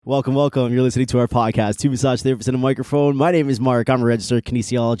Welcome. You're listening to our podcast, Two Massage Therapists and a Microphone. My name is Mark. I'm a registered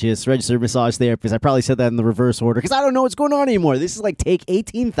kinesiologist, registered massage therapist. I probably said that in the reverse order because I don't know what's going on anymore. This is like take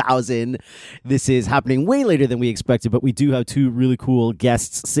 18,000. This is happening way later than we expected, but we do have two really cool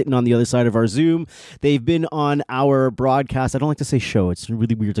guests sitting on the other side of our Zoom. They've been on our broadcast. I don't like to say show. It's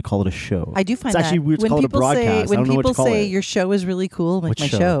really weird to call it a show. I do find it's actually weird to call it a broadcast. When people say your show is really cool, I'm like, my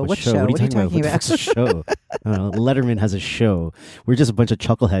show? What show? What are you talking about? What's a show? Letterman has a show. We're just a bunch of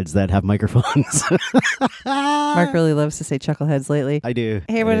chuckleheads that have microphones. Mark really loves to say chuckleheads lately. I do.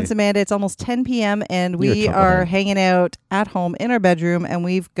 Hey everyone, it's Amanda. It's almost 10 p.m. and we are hanging out at home in our bedroom, and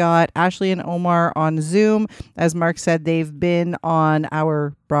we've got Ashley and Omar on Zoom. As Mark said, they've been on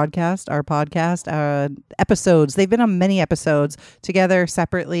our podcast episodes. They've been on many episodes together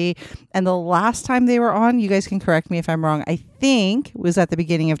separately. And the last time they were on, you guys can correct me if I'm wrong, I think was at the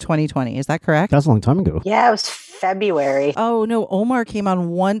beginning of 2020. Is that correct? That's a long time ago. Yeah, it was February. Oh, no. Omar came on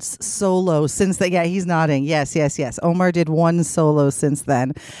once solo since that. Yeah, he's nodding. Yes. Omar did one solo since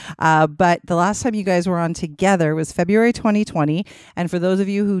then. But the last time you guys were on together was February 2020. And for those of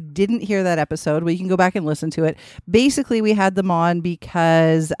you who didn't hear that episode, well, you can go back and listen to it. Basically, we had them on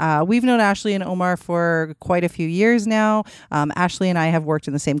because we've known Ashley and Omar for quite a few years now. Ashley and I have worked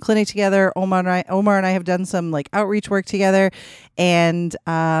in the same clinic together. Omar and I have done some like outreach work together, and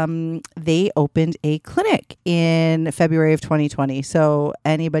they opened a clinic in February of 2020. So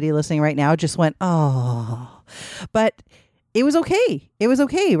anybody listening right now just went, oh, but it was okay. It was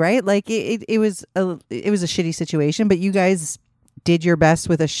okay, right? Like it was a shitty situation, but you guys did your best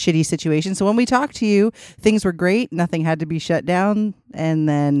with a shitty situation. So when we talked to you, things were great. Nothing had to be shut down. And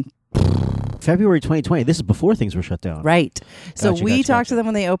then February 2020. This is before things were shut down. Right. So Gotcha, we talked to them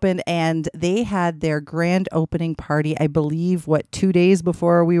when they opened, and they had their grand opening party, I believe, 2 days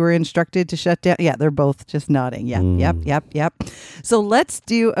before we were instructed to shut down. Yeah, they're both just nodding. Yeah. Yep. So let's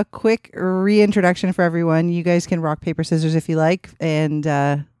do a quick reintroduction for everyone. You guys can rock, paper, scissors if you like, and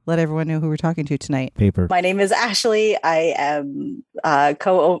let everyone know who we're talking to tonight. Paper. My name is Ashley. I am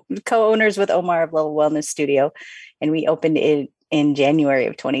co-owners with Omar of Level Wellness Studio, and we opened it in January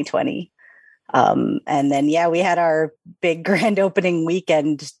of 2020. And then, we had our big grand opening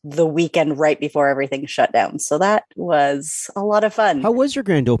weekend, the weekend right before everything shut down. So that was a lot of fun. How was your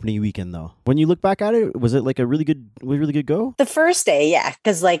grand opening weekend, though? When you look back at it, was it like a really good go? The first day, yeah,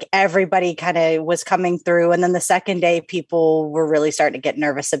 because like everybody kind of was coming through. And then the second day, people were really starting to get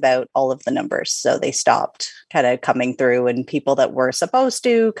nervous about all of the numbers. So they stopped kind of coming through, and people that were supposed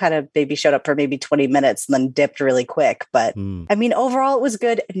to kind of maybe showed up for maybe 20 minutes and then dipped really quick. But I mean, overall, it was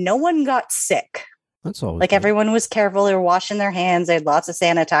good. No one got sick. That's all. Like good. Everyone was careful. They were washing their hands. They had lots of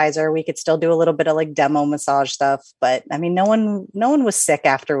sanitizer. We could still do a little bit of like demo massage stuff. But I mean, no one was sick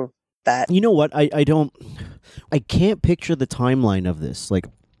after that. You know what? I can't picture the timeline of this. Like,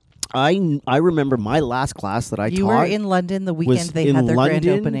 I remember my last class that I taught. You were in London the weekend they had their grand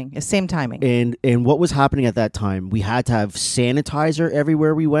opening. Same timing. And what was happening at that time? We had to have sanitizer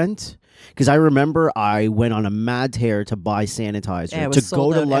everywhere we went. Because I remember I went on a mad tear to buy sanitizer to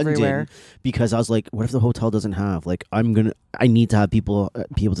go to London everywhere. Because I was like, what if the hotel doesn't have? Like, I need to have people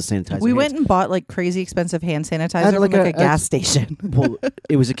be able to sanitize. We went and bought like crazy expensive hand sanitizer from a gas station. Well,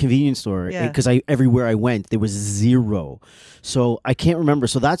 it was a convenience store because everywhere I went there was zero. So I can't remember.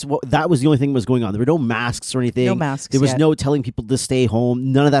 So that was the only thing that was going on. There were no masks or anything. No masks. There was no telling people to stay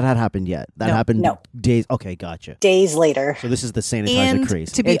home. None of that had happened yet. That happened days. Okay, gotcha. Days later. So this is the sanitizer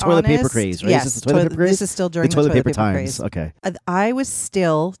craze. To be toilet honest, paper craze, right? Yes, is this the toilet paper craze? This is still during the toilet paper times. Craze. Okay. I was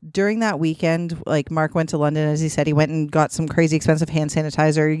still during that weekend. Like Mark went to London, as he said, he went and got some crazy expensive hand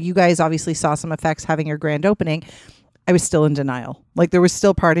sanitizer. You guys obviously saw some effects having your grand opening. I was still in denial. Like there was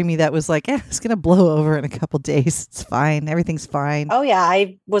still part of me that was like, it's going to blow over in a couple days. It's fine. Everything's fine. Oh yeah.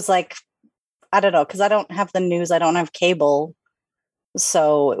 I was like, I don't know. Cause I don't have the news. I don't have cable.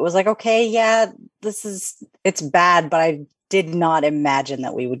 So it was like, okay, yeah, it's bad, but I did not imagine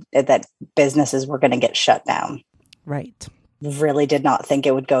that businesses were going to get shut down. Right. Really did not think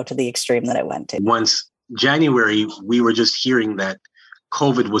it would go to the extreme that it went to. Once January, we were just hearing that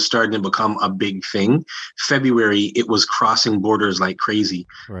COVID was starting to become a big thing. February, it was crossing borders like crazy.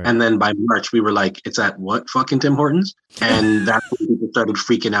 Right. And then by March, we were like, it's at what fucking Tim Hortons? And that's when people started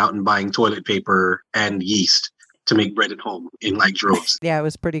freaking out and buying toilet paper and yeast to make bread at home in like droves. Yeah, it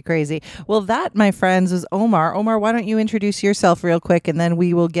was pretty crazy. Well, that, my friends, was Omar. Omar, why don't you introduce yourself real quick, and then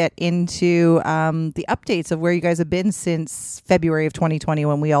we will get into the updates of where you guys have been since February of 2020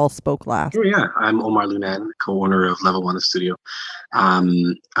 when we all spoke last. Oh, yeah. I'm Omar Lunan, co-owner of Level Wellness Studio.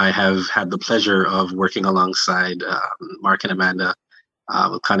 I have had the pleasure of working alongside Mark and Amanda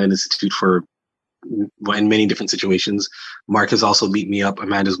with Condon Institute for in many different situations. Mark has also beat me up.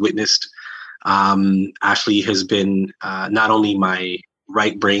 Amanda's witnessed. Ashley has been not only my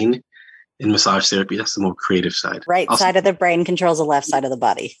right brain in massage therapy, that's the more creative side. Right side of the brain controls the left side of the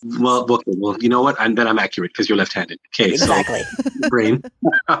body. Well, you know what? Then I'm accurate because you're left-handed. Okay, exactly. So brain.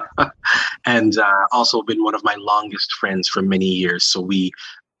 And also been one of my longest friends for many years. So we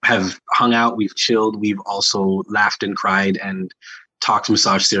have hung out, we've chilled, we've also laughed and cried and talked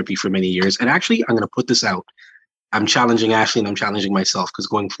massage therapy for many years. And actually, I'm going to put this out. I'm challenging Ashley and I'm challenging myself because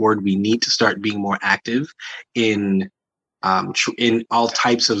going forward, we need to start being more active in all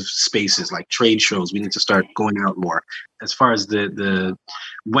types of spaces like trade shows. We need to start going out more. As far as the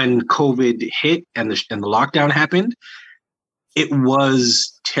when COVID hit and the lockdown happened, it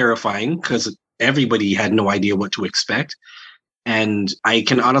was terrifying because everybody had no idea what to expect. And I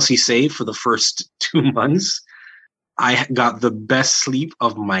can honestly say for the first 2 months, I got the best sleep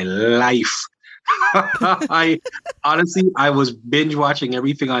of my life. I was binge watching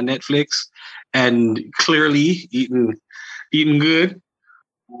everything on Netflix and clearly eating good,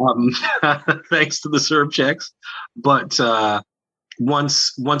 thanks to the Serb checks. But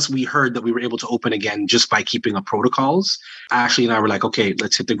once we heard that we were able to open again just by keeping up protocols, Ashley and I were like, okay,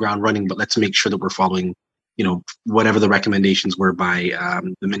 let's hit the ground running, but let's make sure that we're following, whatever the recommendations were by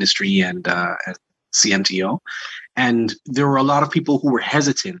the ministry and CMTO. And there were a lot of people who were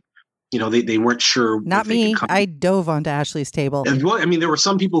hesitant. They weren't sure. Not me. I dove onto Ashley's table. Well, I mean, there were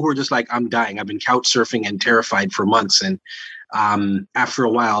some people who were just like, I'm dying. I've been couch surfing and terrified for months. And after a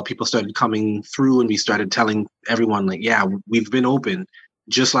while, people started coming through and we started telling everyone like, yeah, we've been open.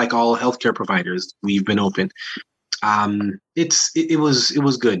 Just like all healthcare providers, we've been open. It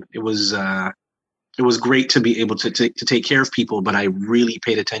was good. It was great to be able to take care of people, but I really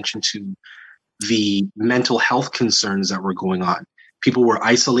paid attention to the mental health concerns that were going on. People were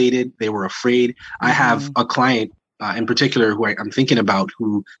isolated. They were afraid. Mm-hmm. I have a client in particular who I'm thinking about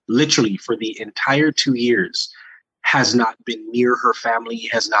who literally for the entire 2 years has not been near her family,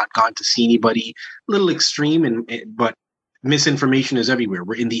 has not gone to see anybody. A little extreme, but misinformation is everywhere.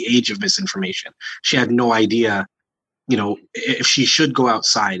 We're in the age of misinformation. She had no idea, if she should go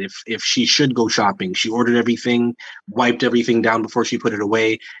outside, if she should go shopping. She ordered everything, wiped everything down before she put it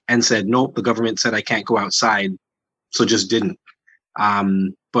away and said, nope, the government said I can't go outside. So just didn't.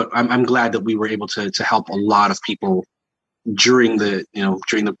 But I'm glad that we were able to help a lot of people during the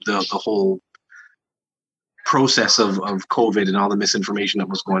whole process of COVID and all the misinformation that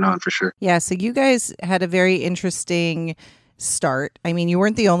was going on, for sure. Yeah. So you guys had a very interesting start. I mean, you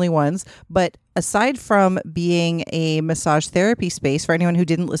weren't the only ones, but aside from being a massage therapy space, for anyone who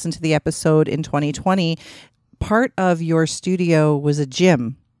didn't listen to the episode in 2020, part of your studio was a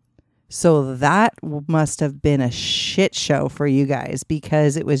gym. So that must have been a shit show for you guys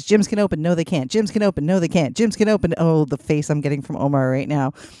because it was gyms can open, no they can't. Gyms can open, no they can't. Gyms can open. Oh, the face I'm getting from Omar right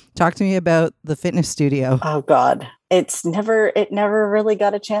now. Talk to me about the fitness studio. Oh God, it never really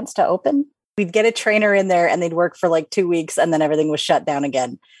got a chance to open. We'd get a trainer in there and they'd work for like 2 weeks and then everything was shut down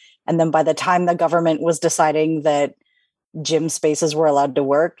again. And then by the time the government was deciding that gym spaces were allowed to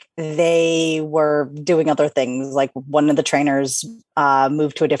work, they were doing other things. Like one of the trainers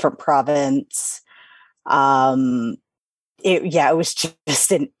moved to a different province. It was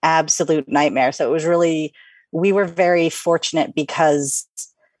just an absolute nightmare. So it was we were very fortunate because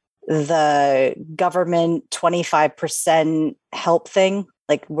the government 25% help thing,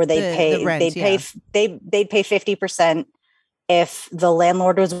 like where they'd pay 50%. If the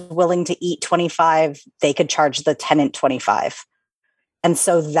landlord was willing to eat 25, they could charge the tenant 25. And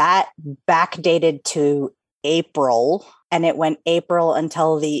so that backdated to April, and it went April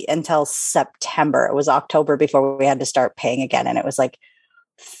until September. It was October before we had to start paying again. And it was like,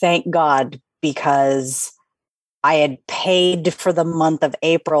 thank God, because I had paid for the month of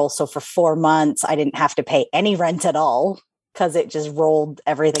April. So for 4 months, I didn't have to pay any rent at all because it just rolled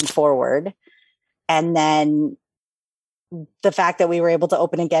everything forward. And then the fact that we were able to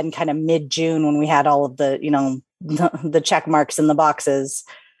open again kind of mid-June when we had all of the, the check marks in the boxes,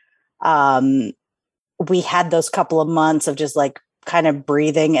 we had those couple of months of just like kind of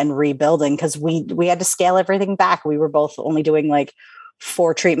breathing and rebuilding because we had to scale everything back. We were both only doing like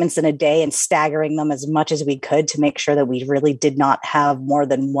 4 treatments in a day and staggering them as much as we could to make sure that we really did not have more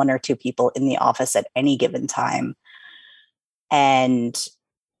than 1 or 2 people in the office at any given time. And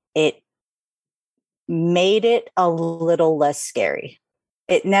it made it a little less scary.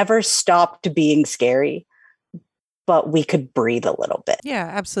 It never stopped being scary, but we could breathe a little bit. Yeah,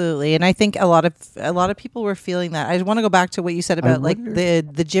 absolutely. And I think a lot of people were feeling that. I want to go back to what you said about like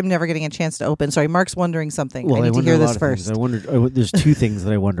the gym never getting a chance to open. Sorry, Mark's wondering something. Well, I need to hear this first. I wonder. There's two things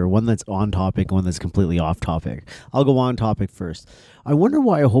that I wonder. One that's on topic, one that's completely off topic. I'll go on topic first. I wonder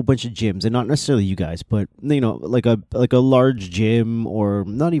why a whole bunch of gyms, and not necessarily you guys, but like a large gym, or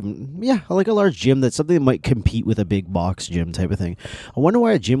not even like a large gym that's something that might compete with a big box gym type of thing. I wonder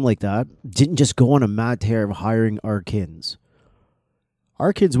why a gym like that didn't just go on a mad tear of hiring our kids.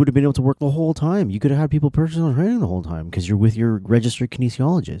 Our kids would have been able to work the whole time. You could have had people personal training the whole time because you're with your registered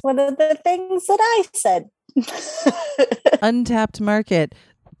kinesiologist. One of the things that I said. Untapped market.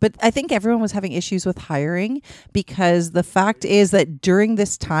 But I think everyone was having issues with hiring because the fact is that during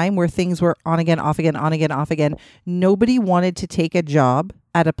this time where things were on again, off again, on again, off again, nobody wanted to take a job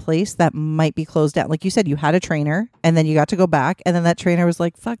at a place that might be closed down. Like you said, you had a trainer and then you got to go back. And then that trainer was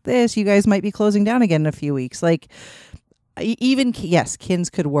like, fuck this, you guys might be closing down again in a few weeks. Like, even, yes, Kins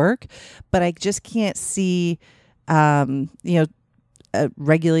could work, but I just can't see, a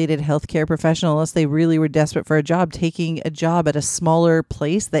regulated healthcare professional, unless they really were desperate for a job, taking a job at a smaller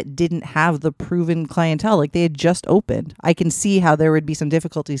place that didn't have the proven clientele. Like they had just opened. I can see how there would be some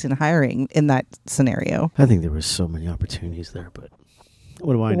difficulties in hiring in that scenario. I think there was so many opportunities there, but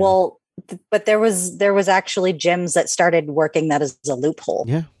what do I know? Well, but there was actually gyms that started working that as a loophole.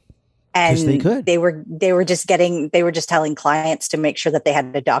 Yeah. And they were just telling clients to make sure that they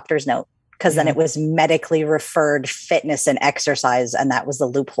had a doctor's note, because then it was medically referred fitness and exercise, and that was the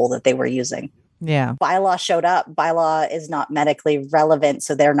loophole that they were using. Yeah. Bylaw showed up. Bylaw is not medically relevant,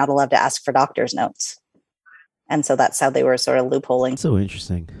 so they're not allowed to ask for doctor's notes. And so that's how they were sort of loopholing. So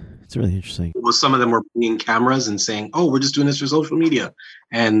interesting. It's really interesting. Well, some of them were bringing cameras and saying, "Oh, we're just doing this for social media,"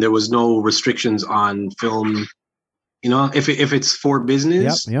 and there was no restrictions on film. If it's for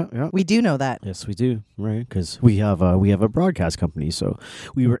business. Yeah. We do know that. Yes, we do. Right. Because we have a broadcast company. So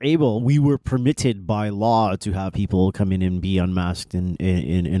we were permitted by law to have people come in and be unmasked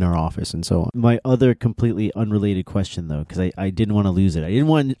in our office and so on. My other completely unrelated question though, because I didn't want to lose it. I didn't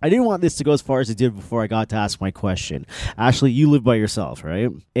want this to go as far as it did before I got to ask my question. Ashley, you live by yourself, right?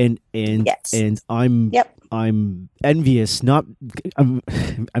 And yes. And I'm envious. I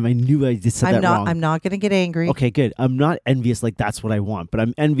knew I just said that wrong. I'm not going to get angry. Okay, good. I'm not envious like that's what I want, but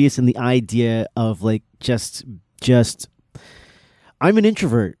I'm envious in the idea of like just I'm an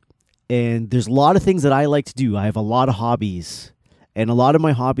introvert and there's a lot of things that I like to do. I have a lot of hobbies and a lot of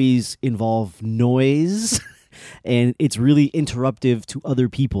my hobbies involve noise and it's really interruptive to other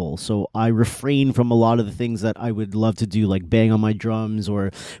people. So I refrain from a lot of the things that I would love to do, like bang on my drums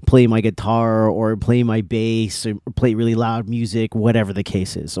or play my guitar or play my bass or play really loud music, whatever the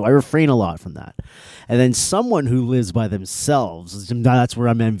case is. So I refrain a lot from that. And then someone who lives by themselves, that's where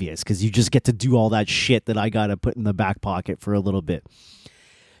I'm envious, because you just get to do all that shit that I got to put in the back pocket for a little bit.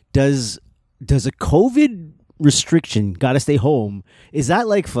 Does a COVID restriction, gotta stay home, is that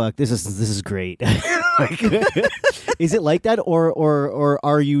like, fuck, this is great? Like, is it like that, or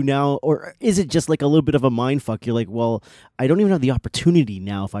are you now, or is it just like a little bit of a mind fuck? You're like, well, I don't even have the opportunity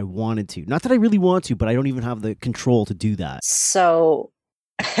now if I wanted to. Not that I really want to, but I don't even have the control to do that. So,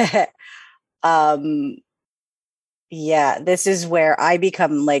 yeah, this is where I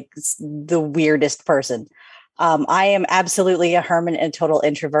become like the weirdest person. I am absolutely a hermit and total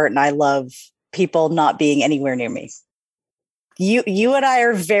introvert, and I love people not being anywhere near me. You and I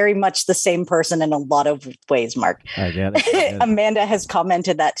are very much the same person in a lot of ways, Mark. I get it. Amanda has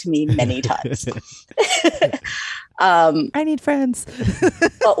commented that to me many times. I need friends.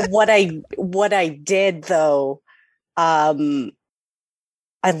 But what I did though, I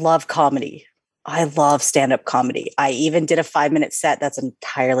love comedy. I love stand-up comedy. I even did a 5-minute set. That's an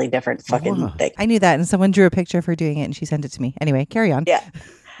entirely different fucking thing. I knew that, and someone drew a picture of her doing it, and she sent it to me. Anyway, carry on. Yeah.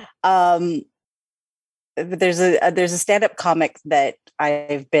 There's a stand-up comic that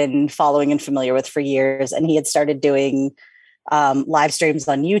I've been following and familiar with for years, and he had started doing live streams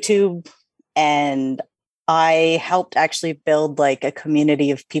on YouTube, and I helped actually build like a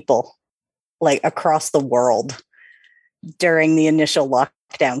community of people like across the world during the initial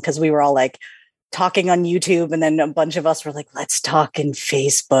lockdown, because we were all like talking on YouTube, and then a bunch of us were like, let's talk in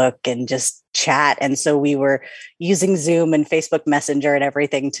Facebook and just chat. And so we were using Zoom and Facebook Messenger and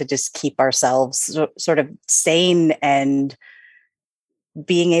everything to just keep ourselves sort of sane and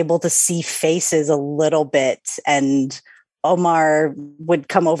being able to see faces a little bit. And Omar would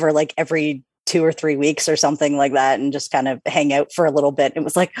come over like every 2 or 3 weeks or something like that and just kind of hang out for a little bit. It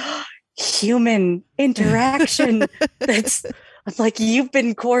was like human interaction. I'm like, you've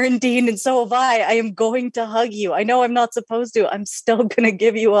been quarantined and so have I. I am going to hug you. I know I'm not supposed to. I'm still going to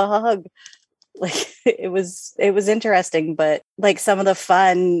give you a hug. Like it was interesting, but like some of the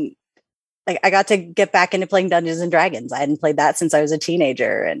fun, like I got to get back into playing Dungeons and Dragons. I hadn't played that since I was a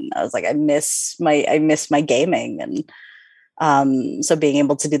teenager, and I was like, I miss my gaming, and so being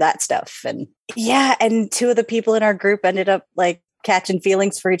able to do that stuff, and yeah, and two of the people in our group ended up like catching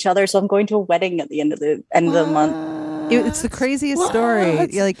feelings for each other. So I'm going to a wedding at the end of the month. It's the craziest story.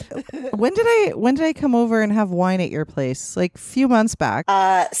 You're like, when did I come over and have wine at your place? Like a few months back.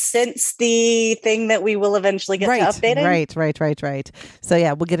 Since the thing that we will eventually get to updating. Right. So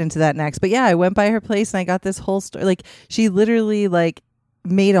yeah, we'll get into that next. But yeah, I went by her place and I got this whole story. Like she literally like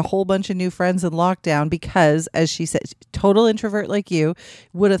made a whole bunch of new friends in lockdown because, as she said, total introvert like you,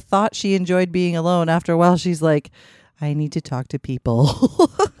 would have thought she enjoyed being alone. After a while, she's like, I need to talk to people.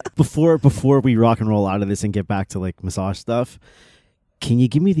 Before we rock and roll out of this and get back to like massage stuff, can you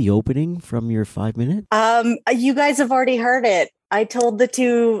give me the opening from your 5 minute? You guys have already heard it. I told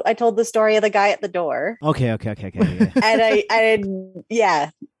the story of the guy at the door. Okay. And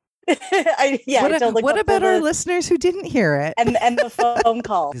yeah. What about our listeners who didn't hear it? And the phone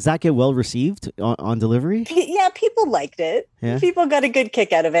call. Does that get well received on delivery? Yeah, people liked it. Yeah. People got a good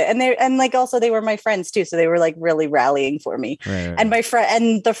kick out of it, and like also they were my friends too, so they were like really rallying for me. Right. And my friend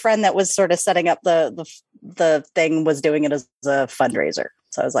and the friend that was sort of setting up the thing was doing it as a fundraiser.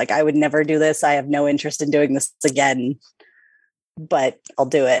 So I was like, I would never do this. I have no interest in doing this again, but I'll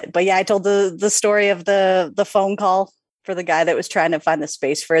do it. But yeah, I told the story of the phone call for the guy that was trying to find the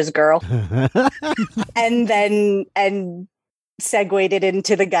space for his girl. and segued it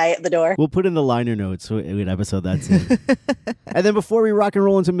into the guy at the door. We'll put in the liner notes what episode that's in. And then before we rock and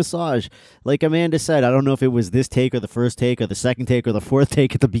roll into massage, like Amanda said, I don't know if it was this take or the first take or the second take or the fourth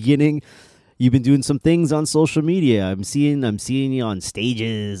take at the beginning. You've been doing some things on social media. I'm seeing you on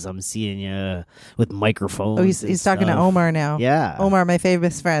stages. I'm seeing you with microphones. Oh, he's talking to Omar now. Yeah. Omar, my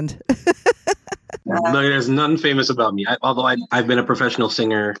famous friend. No, there's none famous about me. Although I've been a professional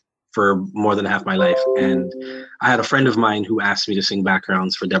singer for more than half my life. And I had a friend of mine who asked me to sing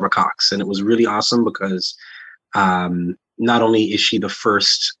backgrounds for Deborah Cox. And it was really awesome because not only is she the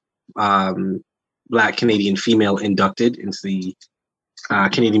first Black Canadian female inducted into the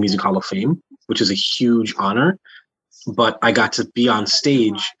Canadian Music Hall of Fame, which is a huge honor, but I got to be on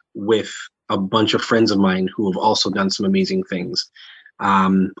stage with a bunch of friends of mine who have also done some amazing things.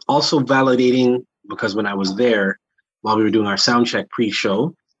 Also validating, because when I was there, while we were doing our sound check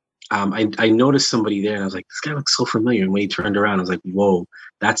pre-show, I noticed somebody there and I was like, this guy looks so familiar. And when he turned around, I was like, whoa,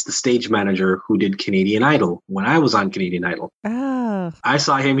 that's the stage manager who did Canadian Idol when I was on Canadian Idol. Oh. I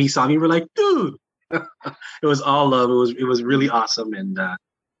saw him, he saw me, we're like, dude. It was all love. It was really awesome. And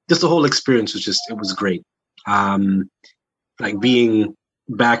just the whole experience it was great. Like being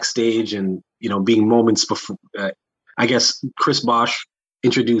backstage and, being moments before, I guess Chris Bosch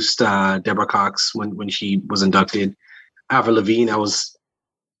introduced Deborah Cox when she was inducted. Avril Lavigne, I was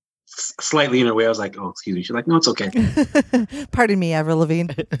slightly in her way. I was like, oh, excuse me. She's like, no, it's okay. Pardon me, Avril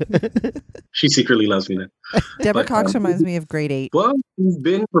Lavigne. She secretly loves me then. Deborah Cox reminds me of grade 8. Well, she's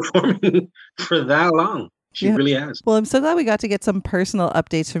been performing for that long. She really has. Well, I'm so glad we got to get some personal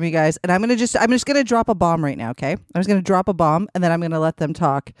updates from you guys. And I'm just gonna drop a bomb right now, okay? I'm just gonna drop a bomb and then I'm gonna let them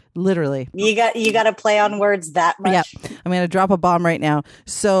talk. Literally. You got to play on words that much. Yeah. I'm gonna drop a bomb right now.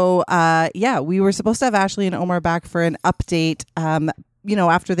 So we were supposed to have Ashley and Omar back for an update.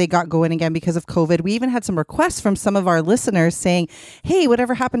 After they got going again because of COVID. We even had some requests from some of our listeners saying, hey,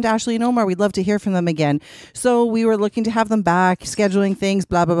 whatever happened to Ashley and Omar? We'd love to hear from them again. So we were looking to have them back, scheduling things,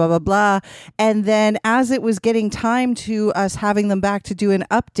 blah, blah, blah, blah, blah. And then as it was getting time to us having them back to do an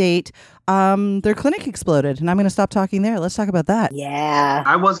update, their clinic exploded. And I'm going to stop talking there. Let's talk about that. Yeah.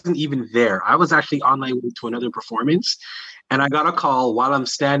 I wasn't even there. I was actually on my way to another performance. And I got a call while I'm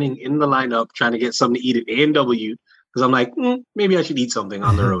standing in the lineup trying to get something to eat at A&W. Because I'm like, maybe I should eat something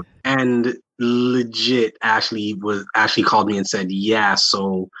on the road. And legit, Ashley called me and said, yeah,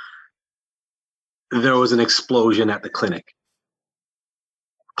 so there was an explosion at the clinic.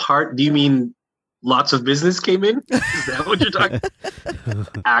 Do you mean lots of business came in? Is that what you're talking about?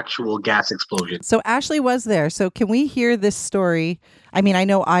 Actual gas explosion. So Ashley was there. So can we hear this story? I mean, I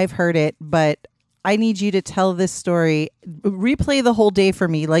know I've heard it, but I need you to tell this story. Replay the whole day for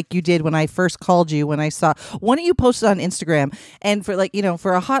me like you did when I first called you, when I saw one of you posted on Instagram. And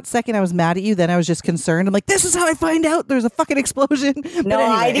for a hot second, I was mad at you. Then I was just concerned. I'm like, this is how I find out there's a fucking explosion. No,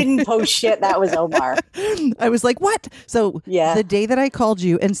 anyway. I didn't post shit. That was Omar. I was like, what? So the day that I called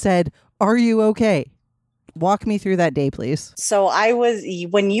you and said, are you okay? Walk me through that day, please. So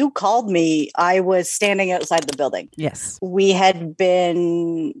when you called me, I was standing outside the building. Yes. We had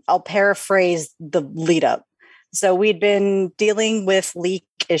been, I'll paraphrase the lead up. So we'd been dealing with leak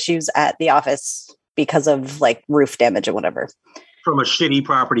issues at the office because of like roof damage or whatever. From a shitty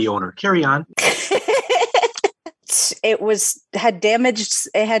property owner. Carry on. It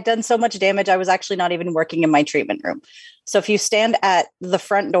had done so much damage. I was actually not even working in my treatment room. So if you stand at the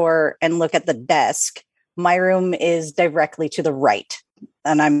front door and look at the desk, my room is directly to the right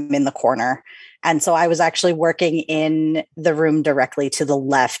and I'm in the corner. And so I was actually working in the room directly to the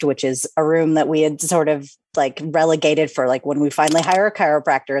left, which is a room that we had sort of like relegated for like when we finally hire a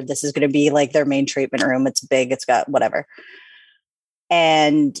chiropractor, this is going to be like their main treatment room. It's big, it's got whatever.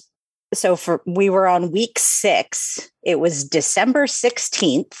 And so we were on week 6. It was December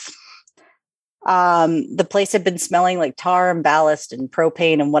 16th. The place had been smelling like tar and ballast and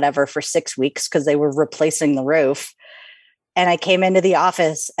propane and whatever for 6 weeks because they were replacing the roof. And I came into the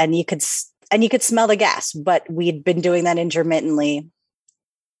office and you could smell the gas, but we'd been doing that intermittently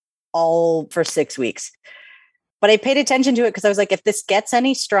all for 6 weeks. But I paid attention to it because I was like, if this gets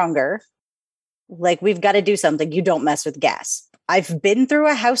any stronger, like we've got to do something. You don't mess with gas. I've been through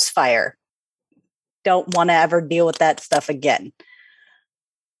a house fire. Don't want to ever deal with that stuff again.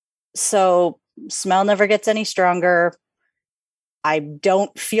 So smell never gets any stronger. I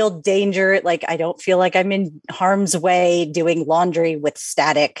don't feel danger. Like I don't feel like I'm in harm's way doing laundry with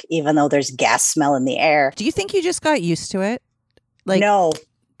static, even though there's gas smell in the air. Do you think you just got used to it? No,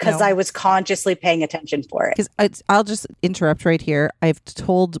 because I was consciously paying attention for it. Because I'll just interrupt right here. I've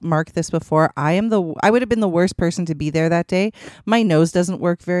told Mark this before. I would have been the worst person to be there that day. My nose doesn't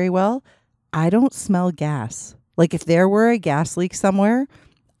work very well. I don't smell gas. Like if there were a gas leak somewhere,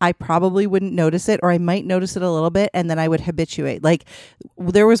 I probably wouldn't notice it, or I might notice it a little bit, and then I would habituate. Like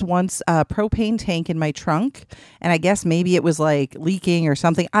there was once a propane tank in my trunk, and I guess maybe it was like leaking or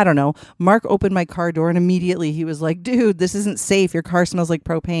something. I don't know. Mark opened my car door, and immediately he was like, dude, this isn't safe. Your car smells like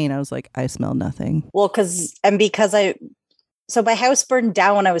propane. I was like, I smell nothing. Well, because my house burned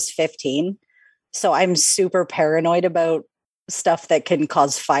down when I was 15, so I'm super paranoid about stuff that can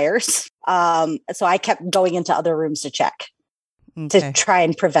cause fires. So I kept going into other rooms to check. Okay. To try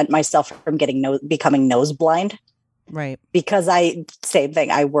and prevent myself from becoming nose blind. Right. Because same thing.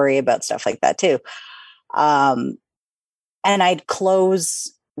 I worry about stuff like that too. And I'd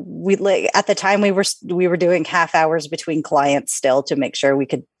close. At the time we were doing half hours between clients still to make sure we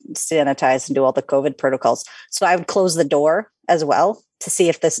could sanitize and do all the COVID protocols. So I would close the door as well to see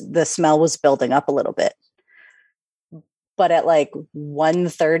if the smell was building up a little bit. But at like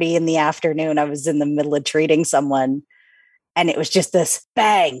 1:30 in the afternoon, I was in the middle of treating someone. And it was just this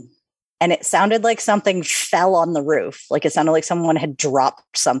bang. And it sounded like something fell on the roof. Like it sounded like someone had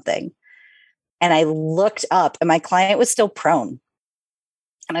dropped something. And I looked up and my client was still prone.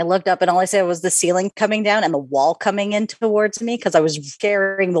 And I looked up and all I said was the ceiling coming down and the wall coming in towards me because I was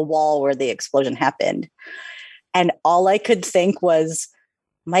scaring the wall where the explosion happened. And all I could think was,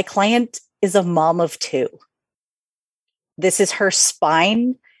 my client is a mom of 2. This is her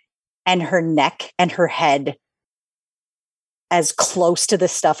spine and her neck and her head as close to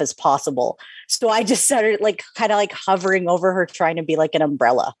this stuff as possible. So I just started like kind of like hovering over her, trying to be like an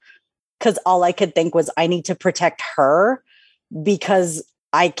umbrella. Because all I could think was I need to protect her because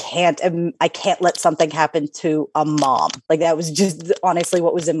I can't let something happen to a mom. Like that was just honestly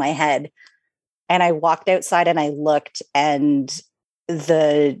what was in my head. And I walked outside and I looked and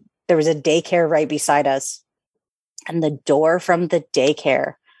there was a daycare right beside us. And the door from the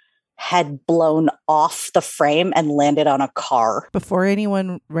daycare had blown off the frame and landed on a car. Before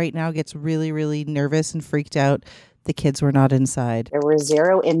anyone right now gets really, really nervous and freaked out, the kids were not inside. There were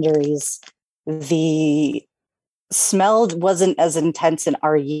 0 injuries. The smell wasn't as intense in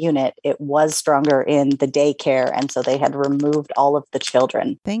our unit. It was stronger in the daycare. And so they had removed all of the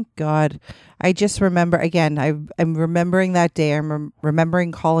children. Thank God. I just remember, again, I'm remembering that day. I'm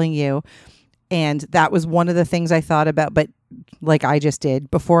remembering calling you. And that was one of the things I thought about. But like I just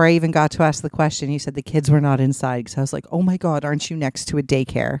did, before I even got to ask the question, you said the kids were not inside. Because I was like, oh my God, aren't you next to a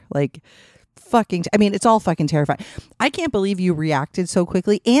daycare? Like, it's all fucking terrifying. I can't believe you reacted so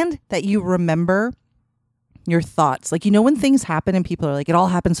quickly and that you remember your thoughts. Like, when things happen and people are like, it all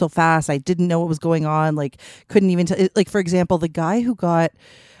happened so fast. I didn't know what was going on. Like, couldn't even like, for example, the guy who got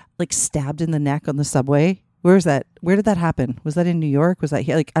like stabbed in the neck on the subway. Where is that? Where did that happen? Was that in New York? Was that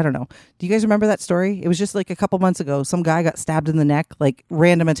here? Like, I don't know. Do you guys remember that story? It was just like a couple months ago. Some guy got stabbed in the neck, like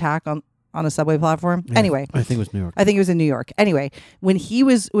random attack on a subway platform. Yeah, anyway, I think it was New York. I think it was in New York. Anyway, when he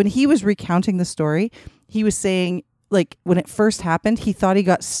was recounting the story, he was saying like when it first happened, he thought he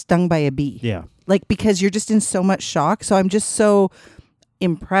got stung by a bee. Yeah. Like, because you're just in so much shock. So I'm just so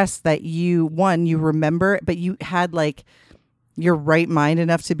impressed that you remember it, but you had like your right mind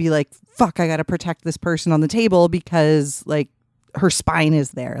enough to be like, fuck, I got to protect this person on the table because like her spine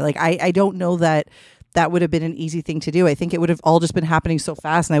is there. Like, I don't know that would have been an easy thing to do. I think it would have all just been happening so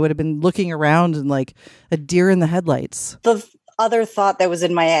fast, and I would have been looking around and like a deer in the headlights. The other thought that was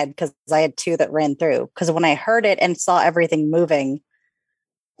in my head, because I had two that ran through, because when I heard it and saw everything moving,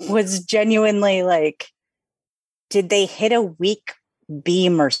 was genuinely like, did they hit a weak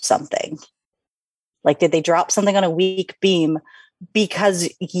beam or something? Like, did they drop something on a weak beam? Because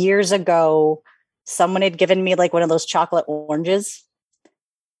years ago, someone had given me like one of those chocolate oranges,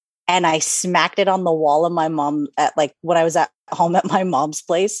 and I smacked it on the wall of my mom at like when I was at home at my mom's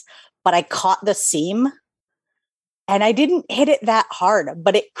place, but I caught the seam and I didn't hit it that hard,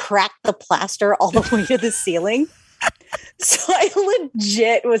 but it cracked the plaster all the way to the ceiling. So I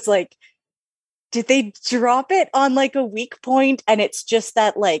legit was like, did they drop it on like a weak point? And it's just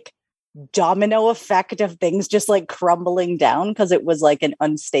that like domino effect of things just like crumbling down because it was like an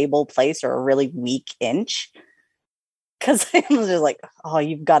unstable place or a really weak inch. Because I was just like, oh,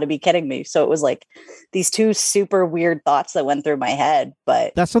 you've got to be kidding me. So it was like these two super weird thoughts that went through my head.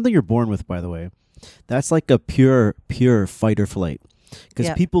 But that's something you're born with, by the way. That's like a pure fight or flight.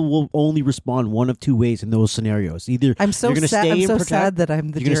 Because people will only respond one of two ways in those scenarios. Either I'm so you're going to sad. stay I'm and so protect, sad that I'm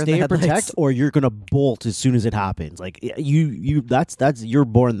the you're deer going to in stay the and protect, headlights. or you're going to bolt as soon as it happens. Like that's you're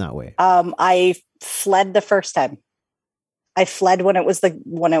born that way. I fled the first time. I fled when it was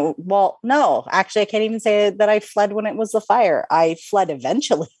no, actually I can't even say that I fled when it was the fire. I fled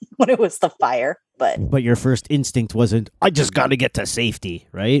eventually when it was the fire, but your first instinct wasn't, I just got to get to safety,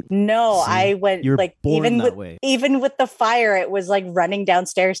 right? No, See, I went you're like born that way. Even with the fire, it was like running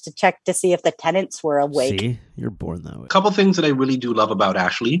downstairs to check to see if the tenants were awake. See, you're born that way. A couple things that I really do love about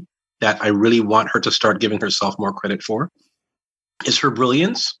Ashley that I really want her to start giving herself more credit for is her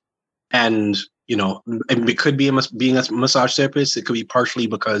brilliance. And, you know, it could be being a massage therapist. It could be partially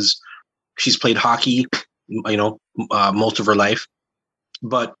because she's played hockey, you know, most of her life.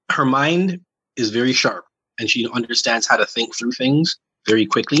 But her mind is very sharp and she understands how to think through things very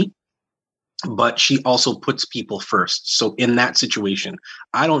quickly. But she also puts people first. So in that situation,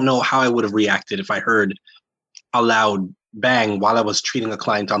 I don't know how I would have reacted if I heard a loud bang while I was treating a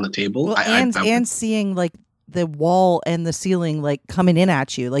client on the table. Well, and seeing like the wall and the ceiling like coming in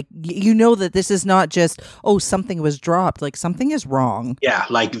at you, like you know that this is not just something was dropped, like something is wrong. Yeah,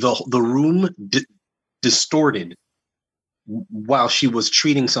 like the room distorted while she was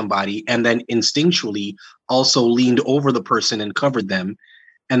treating somebody, and then instinctually also leaned over the person and covered them,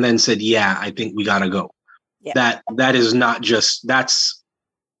 and then said, "Yeah, I think we gotta go." Yeah. That is not just that's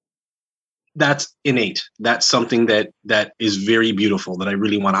innate. That's something that is very beautiful that I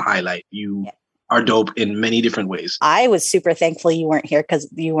really want to highlight. You are dope in many different ways. I was super thankful you weren't here because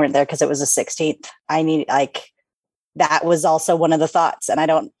you weren't there because it was the 16th. I need that was also one of the thoughts. And I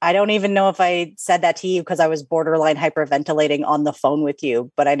don't even know if I said that to you because I was borderline hyperventilating on the phone with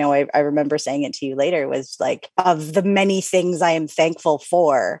you. But I know I remember saying it to you later, was like, of the many things I am thankful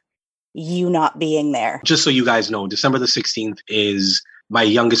for, you not being there. Just so you guys know, December the 16th is my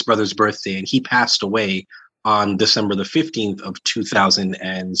youngest brother's birthday, and he passed away on December the 15th of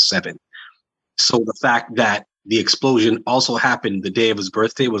 2007. So the fact that the explosion also happened the day of his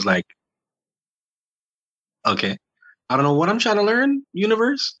birthday was like, okay, I don't know what I'm trying to learn,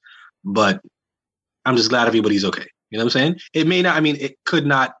 universe, but I'm just glad everybody's okay. You know what I'm saying? It may not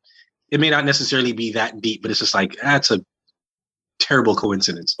necessarily be that deep, but it's just like, that's a terrible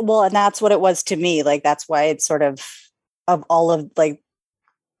coincidence. Well, and that's what it was to me. Like, that's why it's sort of all of like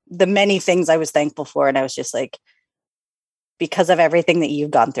the many things I was thankful for. And I was just like, because of everything that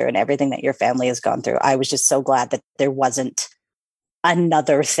you've gone through and everything that your family has gone through, I was just so glad that there wasn't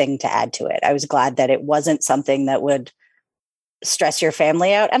another thing to add to it. I was glad that it wasn't something that would stress your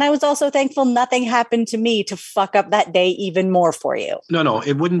family out. And I was also thankful nothing happened to me to fuck up that day even more for you. No,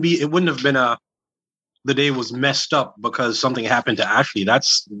 it wouldn't have been the day was messed up because something happened to Ashley.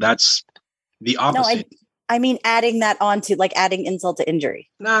 That's the opposite. No, I mean, adding that on to like adding insult to injury.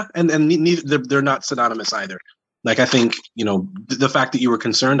 Nah, and neither, they're not synonymous either. Like, I think, you know, the fact that you were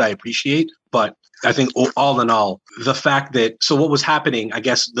concerned, I appreciate. But I think all in all, the fact that, so what was happening, I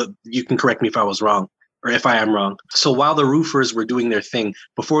guess you can correct me if I was wrong or if I am wrong. So while the roofers were doing their thing,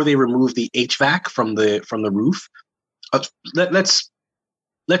 before they removed the HVAC from the roof, let's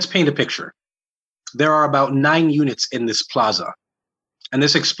paint a picture. There are about 9 units in this plaza, and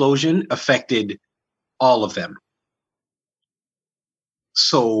this explosion affected all of them.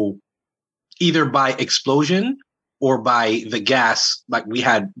 So either by explosion or by the gas, like we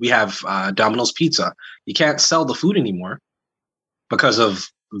have Domino's Pizza. You can't sell the food anymore because of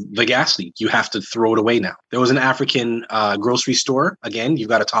the gas leak. You have to throw it away now. There was an African grocery store. Again, you've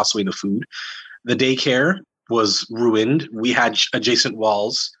got to toss away the food. The daycare was ruined. We had adjacent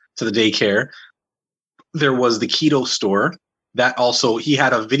walls to the daycare. There was the keto store that also, he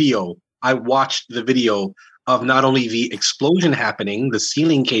had a video. I watched the video of not only the explosion happening, the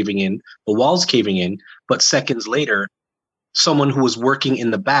ceiling caving in, the walls caving in, but seconds later, someone who was working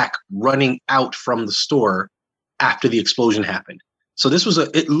in the back running out from the store after the explosion happened. So this was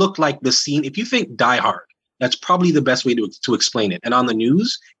it looked like the scene. If you think Die Hard, that's probably the best way to explain it. And on the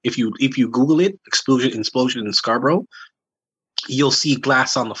news, if you Google it, explosion in Scarborough, you'll see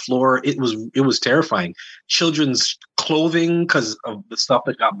glass on the floor. It was terrifying. Children's clothing because of the stuff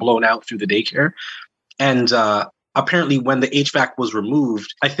that got blown out through the daycare. And apparently when the HVAC was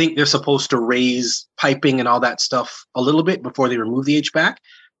removed, I think they're supposed to raise piping and all that stuff a little bit before they remove the HVAC.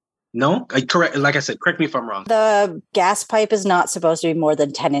 No, correct. Like I said, correct me if I'm wrong. The gas pipe is not supposed to be more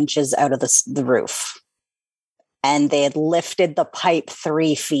than 10 inches out of the roof. And they had lifted the pipe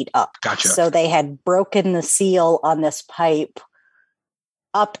 3 feet up. Gotcha. So they had broken the seal on this pipe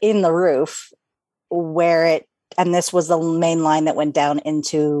up in the roof and this was the main line that went down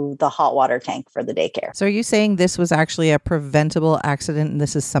into the hot water tank for the daycare. So are you saying this was actually a preventable accident and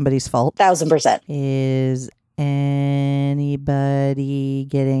this is somebody's fault? 1,000%. Is anybody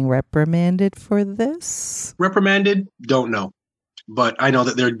getting reprimanded for this? Reprimanded? Don't know. But I know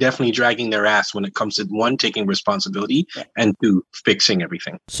that they're definitely dragging their ass when it comes to, 1, taking responsibility, and 2, fixing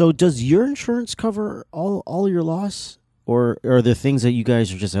everything. So does your insurance cover all your loss? Or are there things that you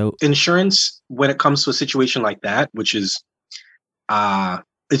guys are just out? Insurance, when it comes to a situation like that, which is,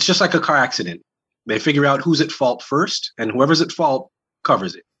 it's just like a car accident. They figure out who's at fault first, and whoever's at fault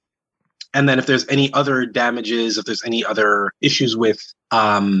covers it. And then if there's any other damages, if there's any other issues with,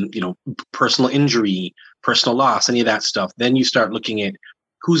 personal injury, personal loss, any of that stuff, then you start looking at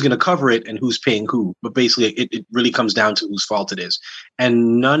who's going to cover it and who's paying who. But basically, it really comes down to whose fault it is.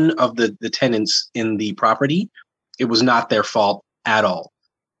 And none of the tenants in the property, it was not their fault at all.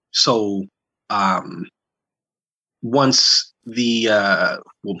 So once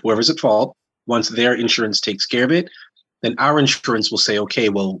whoever's at fault, once their insurance takes care of it, then our insurance will say, okay,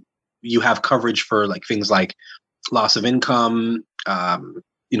 well, you have coverage for like things like loss of income,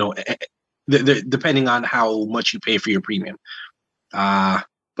 depending on how much you pay for your premium. But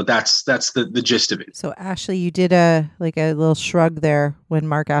that's the gist of it. So Ashley, you did a little shrug there when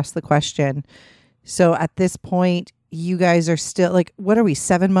Mark asked the question. So at this point, you guys are still what are we,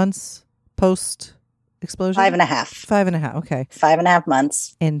 7 months post explosion? 5.5. 5.5. Okay. 5.5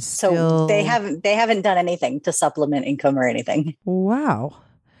 months. And still, so they haven't done anything to supplement income or anything. Wow.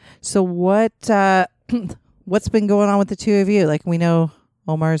 So what's been going on with the two of you? Like, we know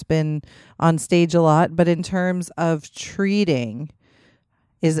Omar's been on stage a lot, but in terms of treating,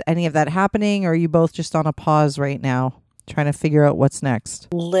 is any of that happening, or are you both just on a pause right now, trying to figure out what's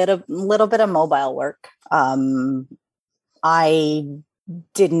next? Little bit of mobile work. I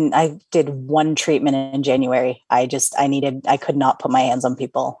did one treatment in January. I could not put my hands on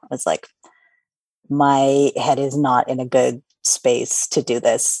people. I was like, my head is not in a good space to do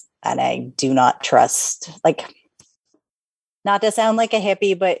this. And I do not trust, not to sound like a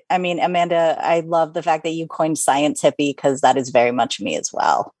hippie, but I mean, Amanda, I love the fact that you coined science hippie, because that is very much me as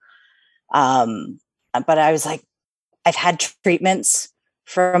well. But I was like, I've had treatments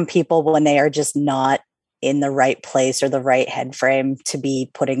from people when they are just not in the right place or the right head frame to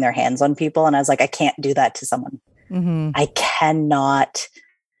be putting their hands on people. And I was like, I can't do that to someone. Mm-hmm. I cannot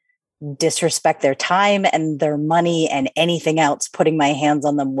disrespect their time and their money and anything else, putting my hands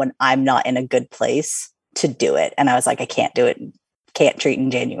on them when I'm not in a good place to do it. And I was like, I can't do it. Can't treat in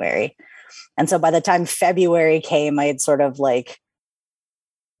January. And so by the time February came, I had sort of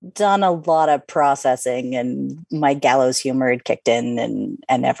done a lot of processing, and my gallows humor had kicked in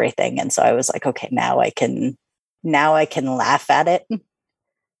and everything. And so I was like, okay, now I can laugh at it,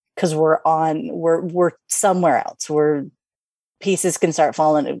 because we're somewhere else. Pieces can start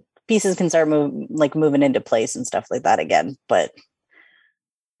moving into place and stuff like that again, but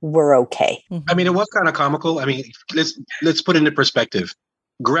we're okay. I mean, it was kind of comical. I mean, let's put it into perspective.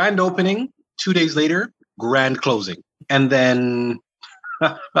 Grand opening, 2 days later, grand closing. And then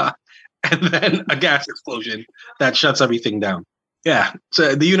a gas explosion that shuts everything down. Yeah.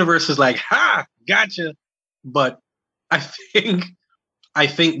 So the universe is like, ha, gotcha. But I think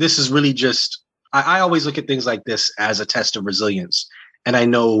this is really just, I always look at things like this as a test of resilience. And I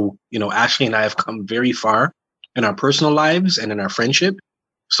know, Ashley and I have come very far in our personal lives and in our friendship.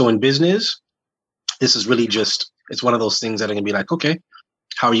 So in business, this is really just, it's one of those things that are going to be like, okay,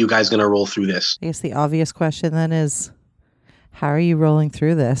 how are you guys going to roll through this? I guess the obvious question then is, how are you rolling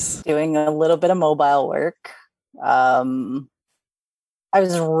through this? Doing a little bit of mobile work.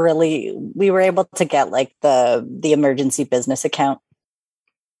 we were able to get like the emergency business account,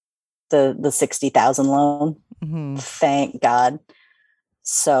 the 60,000 loan. Mm-hmm. Thank God.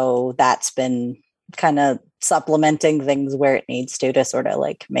 So that's been kind of supplementing things where it needs to sort of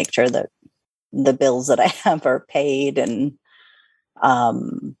like make sure that the bills that I have are paid. And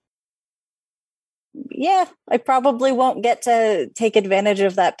yeah, I probably won't get to take advantage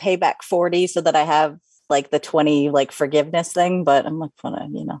of that payback 40 so that I have like the 20 like forgiveness thing, but I'm like,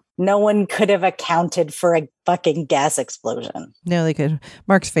 no one could have accounted for a fucking gas explosion. No, they could.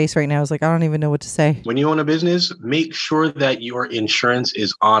 Mark's face right now is like, I don't even know what to say. When you own a business, make sure that your insurance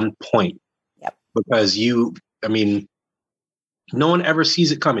is on point. Yep. Because no one ever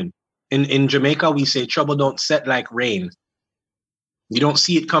sees it coming. In Jamaica, we say trouble don't set like rain. You don't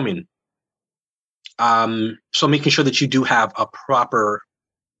see it coming. So making sure that you do have a proper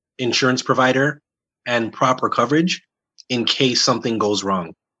insurance provider and proper coverage in case something goes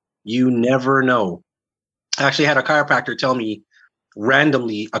wrong. You never know. I actually had a chiropractor tell me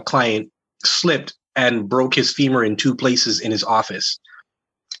randomly a client slipped and broke his femur in 2 places in his office.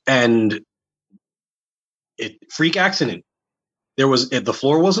 And freak accident. The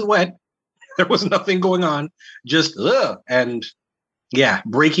floor wasn't wet. There was nothing going on. Just and yeah,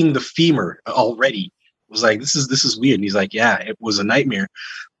 breaking the femur already. It was like, this is weird. And he's like, yeah, it was a nightmare.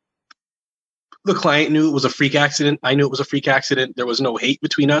 The client knew it was a freak accident. I knew it was a freak accident. There was no hate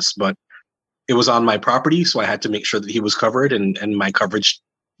between us, but it was on my property. So I had to make sure that he was covered and my coverage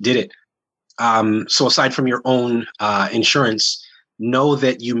did it. So aside from your own insurance, know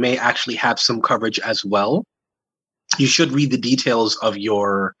that you may actually have some coverage as well. You should read the details of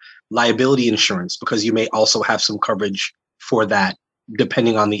your liability insurance because you may also have some coverage for that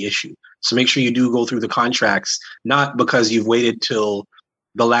depending on the issue. So make sure you do go through the contracts, not because you've waited till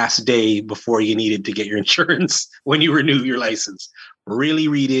the last day before you needed to get your insurance when you renew your license. Really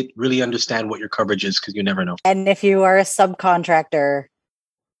read it, really understand what your coverage is because you never know. And if you are a subcontractor,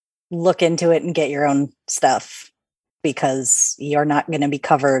 look into it and get your own stuff because you're not going to be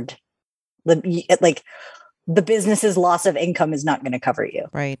covered. The business's loss of income is not going to cover you.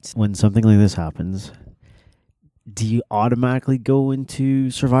 Right. When something like this happens, do you automatically go into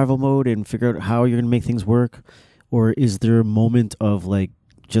survival mode and figure out how you're going to make things work? Or is there a moment of like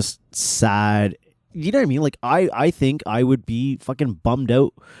just sad? You know what I mean? Like I think I would be fucking bummed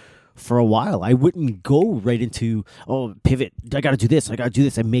out for a while. I wouldn't go right into, pivot. I got to do this.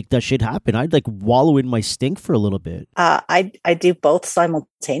 And make that shit happen. I'd like wallow in my stink for a little bit. I do both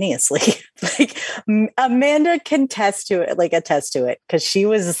simultaneously. Like Amanda can attest to it because she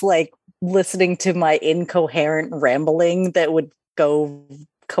was like listening to my incoherent rambling that would go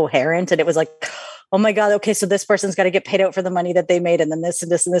coherent. And it was like, oh my God, okay, so this person's got to get paid out for the money that they made, and then this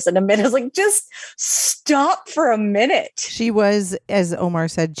and this and this. And Amanda's like, just stop for a minute. She was, as Omar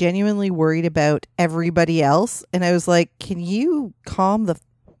said, genuinely worried about everybody else. And I was like, can you calm the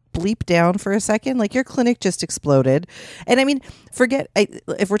bleep down for a second? Like, your clinic just exploded. And I mean,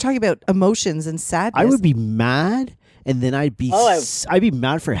 if we're talking about emotions and sadness. I would be mad, and then I'd be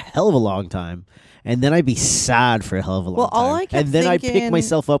mad for a hell of a long time. And then I'd be sad for a hell of a long time. And then I pick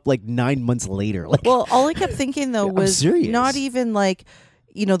myself up like 9 months later. Like, well, all I kept thinking though was not even like,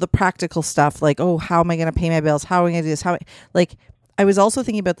 the practical stuff. Like, how am I going to pay my bills? How am I going to do this? I was also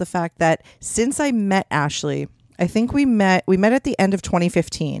thinking about the fact that since I met Ashley, I think we met at the end of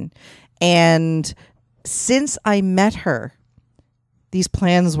 2015. And since I met her, these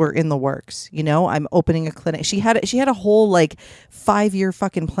plans were in the works. I'm opening a clinic. She had a whole like 5-year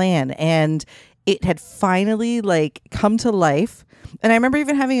fucking plan, and it had finally like come to life. And I remember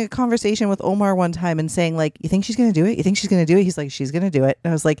even having a conversation with Omar one time and saying like, you think she's going to do it? You think she's going to do it? He's like, she's going to do it. And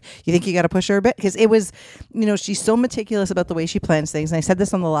I was like, you think you got to push her a bit? Because it was, she's so meticulous about the way she plans things. And I said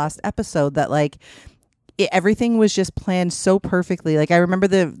this on the last episode that like, everything was just planned so perfectly. Like I remember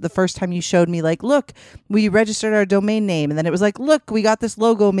the first time you showed me like, look, we registered our domain name. And then it was like, look, we got this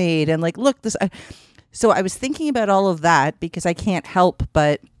logo made. And like, look, this. So I was thinking about all of that because I can't help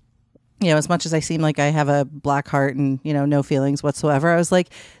but, as much as I seem like I have a black heart and, no feelings whatsoever, I was like,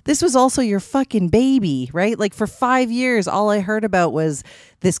 this was also your fucking baby, right? Like for 5 years, all I heard about was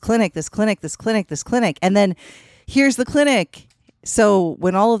this clinic. And then here's the clinic. So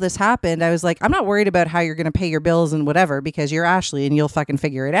when all of this happened, I was like, I'm not worried about how you're going to pay your bills and whatever, because you're Ashley and you'll fucking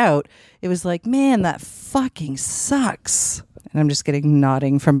figure it out. It was like, man, that fucking sucks. And I'm just getting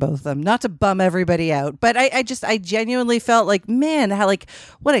nodding from both of them, not to bum everybody out. But I genuinely felt like, man,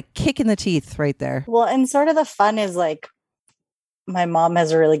 what a kick in the teeth right there. Well, and sort of the fun is like, my mom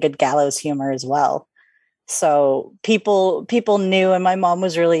has a really good gallows humor as well. So people knew, and my mom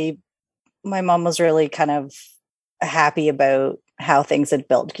was really kind of happy about how things had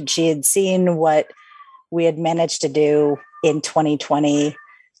built. She had seen what we had managed to do in 2020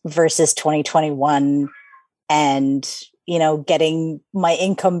 versus 2021, and, you know, getting my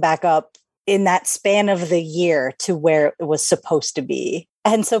income back up in that span of the year to where it was supposed to be.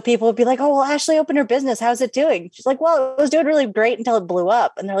 And so people would be like, oh, well, Ashley opened her business. How's it doing? She's like, well, it was doing really great until it blew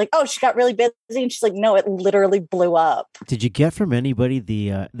up. And they're like, oh, she got really busy. And she's like, no, it literally blew up. Did you get from anybody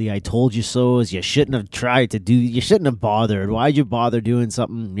the I told you so's? You shouldn't have tried to do, you shouldn't have bothered. Why'd you bother doing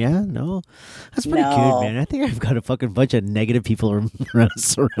something? Yeah, no. That's pretty good, man. I think I've got a fucking bunch of negative people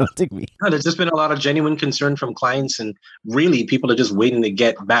surrounding me. No, there's just been a lot of genuine concern from clients, and really people are just waiting to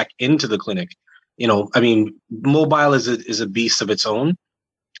get back into the clinic. You know, I mean, mobile is a beast of its own.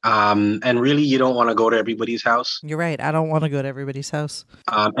 And really, you don't want to go to everybody's house. You're right. I don't want to go to everybody's house.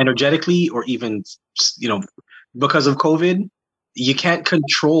 Energetically, or even, you know, because of COVID, you can't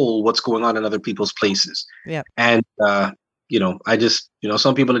control what's going on in other people's places. Yeah. And, you know, I just, you know,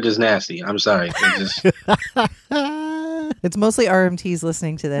 some people are just nasty. I'm sorry. Just... It's mostly RMTs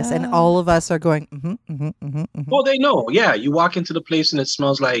listening to this, and all of us are going, Well, they know. Yeah. You walk into the place and it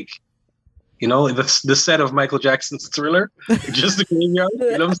smells like, you know, the set of Michael Jackson's Thriller, just the graveyard.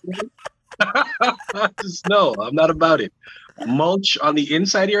 You know what I'm saying? Just, no, I'm not about it. Mulch on the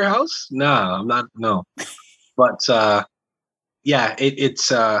inside of your house? Nah, I'm not. No, but yeah,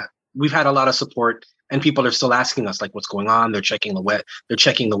 it's we've had a lot of support, and people are still asking us like, what's going on? They're checking the they're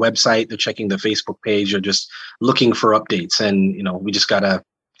checking the website, they're checking the Facebook page, they're just looking for updates, and you know, we just gotta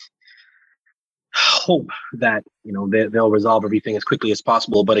hope that, you know, they'll resolve everything as quickly as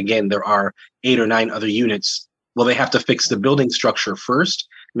possible. But again, there are 8 or 9 other units. Well, they have to fix the building structure first,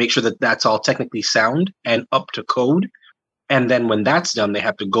 make sure that that's all technically sound and up to code. And then when that's done, they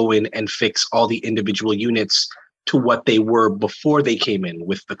have to go in and fix all the individual units to what they were before they came in,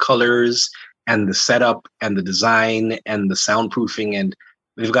 with the colors and the setup and the design and the soundproofing. And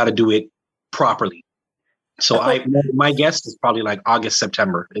they've got to do it properly. So my guess is probably like August,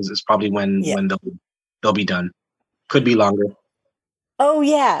 September is probably when they'll be done. Could be longer. Oh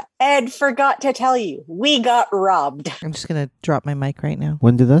yeah, and forgot to tell you, we got robbed. I'm just gonna drop my mic right now.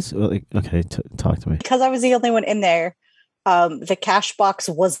 When did this? Okay, talk to me. Because I was the only one in there. The cash box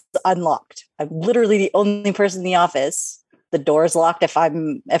was unlocked. I'm literally the only person in the office. The door's locked if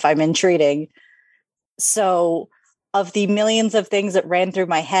I'm in treating. So, of the millions of things that ran through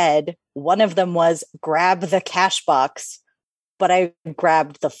my head, one of them was grab the cash box. But I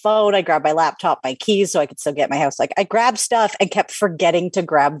grabbed the phone, I grabbed my laptop, my keys, so I could still get my house. Like, I grabbed stuff and kept forgetting to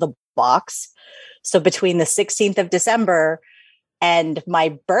grab the box. So between the 16th of December and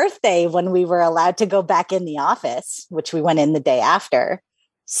my birthday, when we were allowed to go back in the office, which we went in the day after,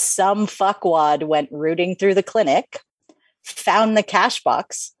 some fuckwad went rooting through the clinic, found the cash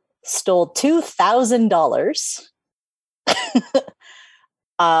box, stole $2,000.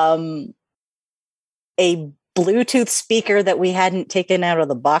 A Bluetooth speaker that we hadn't taken out of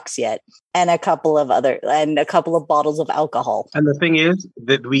the box yet, and a couple of bottles of alcohol. And the thing is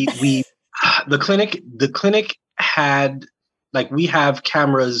that we the clinic had, like, we have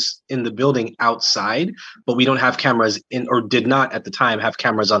cameras in the building outside, but we don't have cameras in, or did not at the time have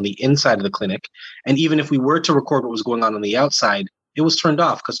cameras on the inside of the clinic. And even if we were to record what was going on the outside, it was turned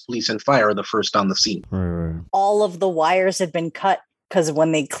off because police and fire are the first on the scene. Right. All of the wires had been cut because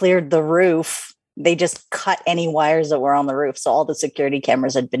when they cleared the roof, they just cut any wires that were on the roof. So all the security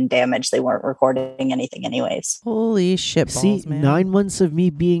cameras had been damaged. They weren't recording anything anyways. Holy shit balls, See, man. 9 months of me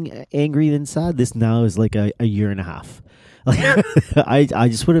being angry and sad. This now is like a year and a half. Like, I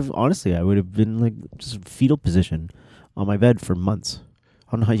just would have, honestly, I would have been like just fetal position on my bed for months.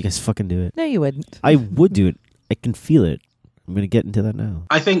 I don't know how you guys fucking do it. No, you wouldn't. I would do it. I can feel it. I'm going to get into that now.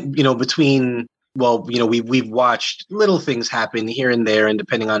 I think, you know, we've watched little things happen here and there, and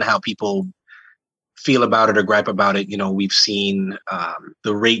depending on how people feel about it or gripe about it, you know, we've seen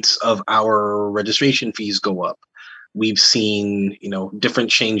the rates of our registration fees go up. We've seen, you know, different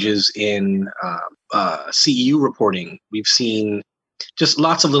changes in CEU reporting. We've seen just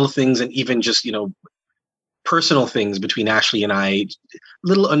lots of little things, and even just, you know, personal things between Ashley and I,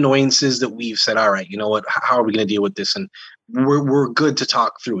 little annoyances that we've said, all right, you know what, how are we going to deal with this? And we're good to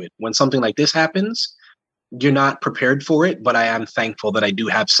talk through it. When something like this happens, you're not prepared for it, but I am thankful that I do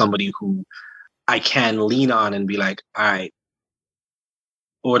have somebody who I can lean on and be like, all right,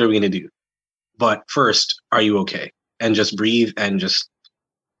 what are we going to do? But first, are you okay? And just breathe and just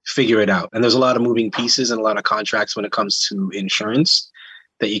figure it out. And there's a lot of moving pieces and a lot of contracts when it comes to insurance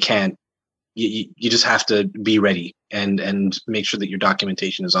that you can't, you just have to be ready and make sure that your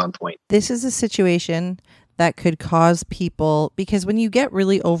documentation is on point. This is a situation that could cause people, because when you get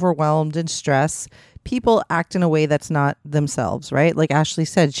really overwhelmed and stressed, people act in a way that's not themselves, right? Like Ashley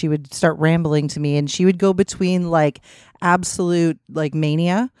said, she would start rambling to me and she would go between like absolute like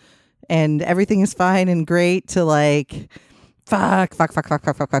mania and everything is fine and great to like fuck.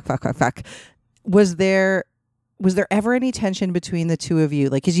 Was there ever any tension between the two of you?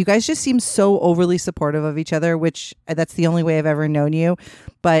 Like, because you guys just seem so overly supportive of each other, which that's the only way I've ever known you.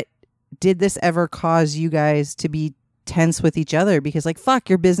 But did this ever cause you guys to be tense with each other? Because like, fuck,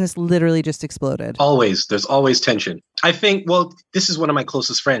 your business literally just exploded. Always. There's always tension. I think, well, this is one of my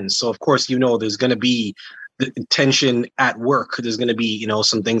closest friends. So of course, there's going to be the tension at work. There's going to be,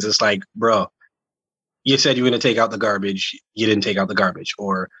 some things that's like, bro, you said you were going to take out the garbage. You didn't take out the garbage,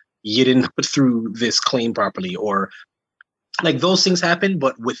 or you didn't put through this claim properly, or like those things happen.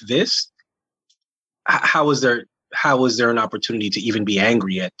 But with this, how is there an opportunity to even be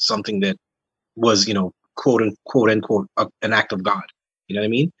angry at something that was, quote unquote, an act of God? You know what I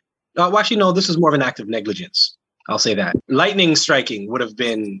mean? Well, actually, no, this is more of an act of negligence. I'll say that. Lightning striking would have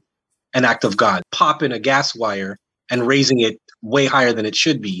been an act of God. Popping a gas wire and raising it way higher than it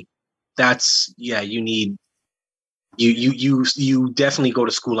should be. That's, you definitely go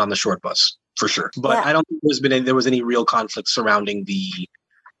to school on the short bus for sure. But yeah. I don't think there was any real conflict surrounding the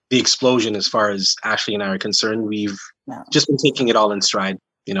explosion as far as Ashley and I are concerned. We've just been taking it all in stride,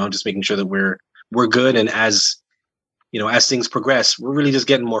 just making sure that we're good. And as things progress, we're really just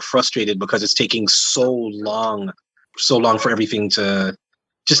getting more frustrated because it's taking so long for everything to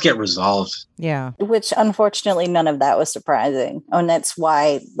just get resolved. Yeah. Which unfortunately none of that was surprising. And that's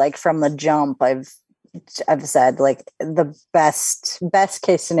why, like, from the jump, I've said like the best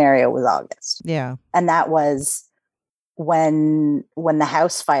case scenario was August. Yeah. And that was when the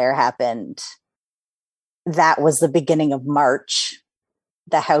house fire happened. That was the beginning of March.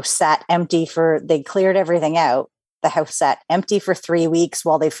 The house sat empty they cleared everything out. The house sat empty for 3 weeks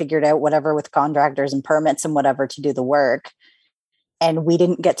while they figured out whatever with contractors and permits and whatever to do the work. And we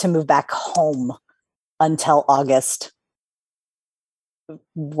didn't get to move back home until August,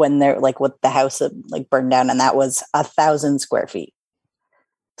 when they're like, what the house had, like, burned down, and that was 1,000 square feet.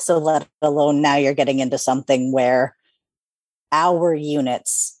 So let alone now you're getting into something where our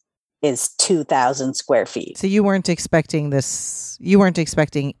units is 2,000 square feet. So you weren't expecting this. You weren't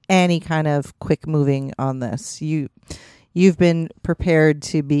expecting any kind of quick moving on this. You've been prepared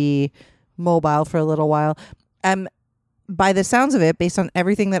to be mobile for a little while. By the sounds of it, based on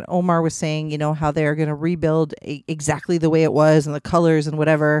everything that Omar was saying, how they're going to rebuild exactly the way it was and the colors and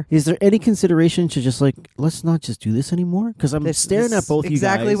whatever. Is there any consideration to just like, let's not just do this anymore? Because I'm staring at both you guys.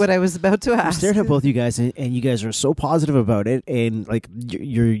 Exactly what I was about to ask. I'm staring at both you guys, and you guys are so positive about it, and like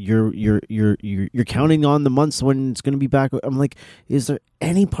you're counting on the months when it's going to be back. I'm like, is there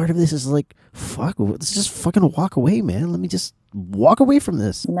any part of this is like, fuck, let's just fucking walk away, man. Let me just walk away from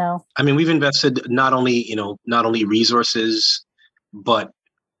this. No. I mean, we've invested not only resources, but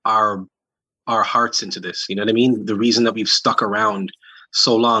our hearts into this. You know what I mean? The reason that we've stuck around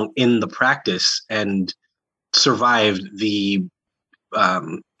so long in the practice and survived the,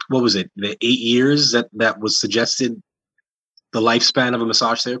 what was it? The 8 years that was suggested, the lifespan of a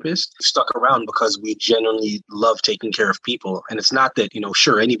massage therapist. Stuck around because we genuinely love taking care of people. And it's not that,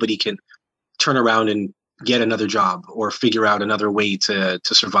 sure, anybody can turn around and get another job or figure out another way to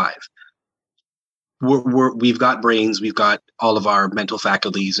survive. We've got brains, we've got all of our mental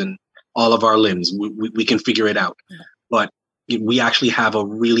faculties and all of our limbs. We can figure it out. Yeah. But we actually have a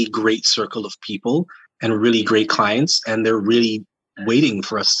really great circle of people and really great clients, and they're really waiting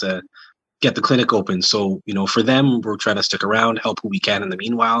for us to get the clinic open. So, for them, we're trying to stick around, help who we can in the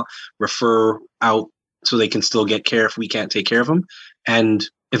meanwhile, refer out so they can still get care if we can't take care of them. And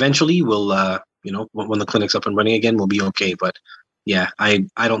eventually we'll, when the clinic's up and running again, we'll be okay. But yeah, I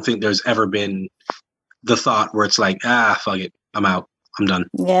don't think there's ever been the thought where it's like, fuck it, I'm out, I'm done.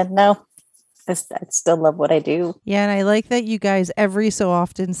 Yeah, no, I still love what I do. Yeah, and I like that you guys every so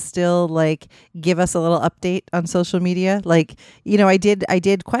often still like give us a little update on social media. Like, I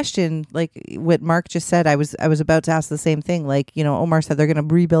did question like what Mark just said. I was about to ask the same thing. Like, Omar said they're going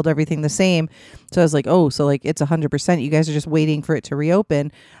to rebuild everything the same. So I was like, oh, so like it's 100%. You guys are just waiting for it to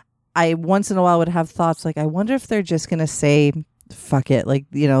reopen. I once in a while would have thoughts like, I wonder if they're just going to say, fuck it, like,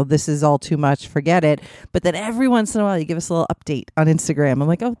 this is all too much, forget it. But then every once in a while you give us a little update on Instagram. I'm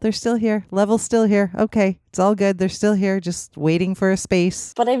like, oh, they're still here. Level's still here. Okay, it's all good. They're still here, just waiting for a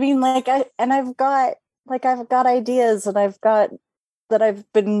space. But I mean, like, I've got ideas, and I've got that I've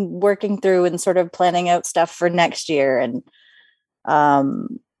been working through and sort of planning out stuff for next year. And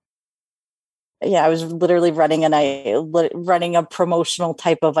I was literally running a promotional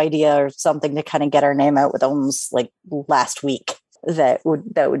type of idea or something to kind of get our name out with almost like last week. That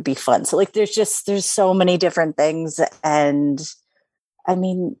would be fun. So like there's so many different things. And I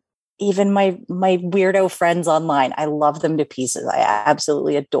mean, even my weirdo friends online, I love them to pieces. I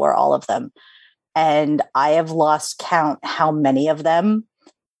absolutely adore all of them. And I have lost count how many of them,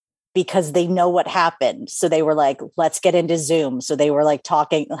 because they know what happened. So they were like, let's get into Zoom. So they were like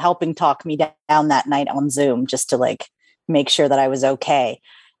helping talk me down that night on Zoom just to like make sure that I was okay.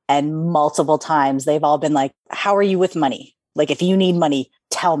 And multiple times they've all been like, how are you with money? Like, if you need money,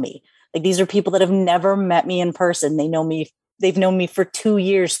 tell me. Like, these are people that have never met me in person. They know me. They've known me for 2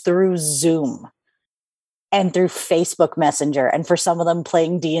 years through Zoom and through Facebook Messenger. And for some of them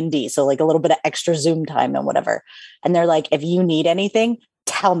playing D&D. So like a little bit of extra Zoom time and whatever. And they're like, if you need anything,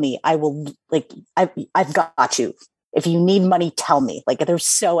 tell me. I will, like, I've got you. If you need money, tell me. Like, they're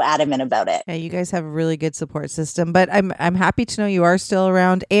so adamant about it. Yeah, you guys have a really good support system, but I'm happy to know you are still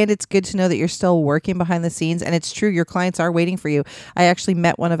around, and it's good to know that you're still working behind the scenes. And it's true, your clients are waiting for you. I actually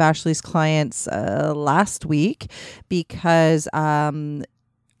met one of Ashley's clients last week because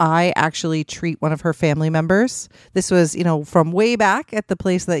I actually treat one of her family members. This was, from way back at the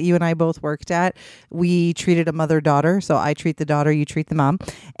place that you and I both worked at. We treated a mother-daughter. So I treat the daughter, you treat the mom.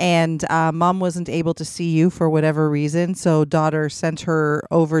 And mom wasn't able to see you for whatever reason. So daughter sent her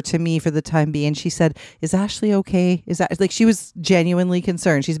over to me for the time being. She said, is Ashley okay? She was genuinely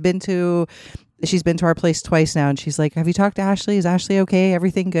concerned. She's been to our place twice now, and she's like, have you talked to Ashley? Is Ashley okay?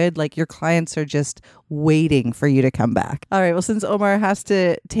 Everything good? Like, your clients are just waiting for you to come back. All right. Well, since Omar has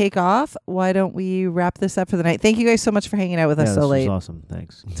to take off, why don't we wrap this up for the night? Thank you guys so much for hanging out with us so late. This was awesome.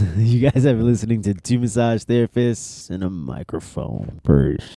 Thanks. You guys have been listening to Two Massage Therapists and a Microphone. Peace.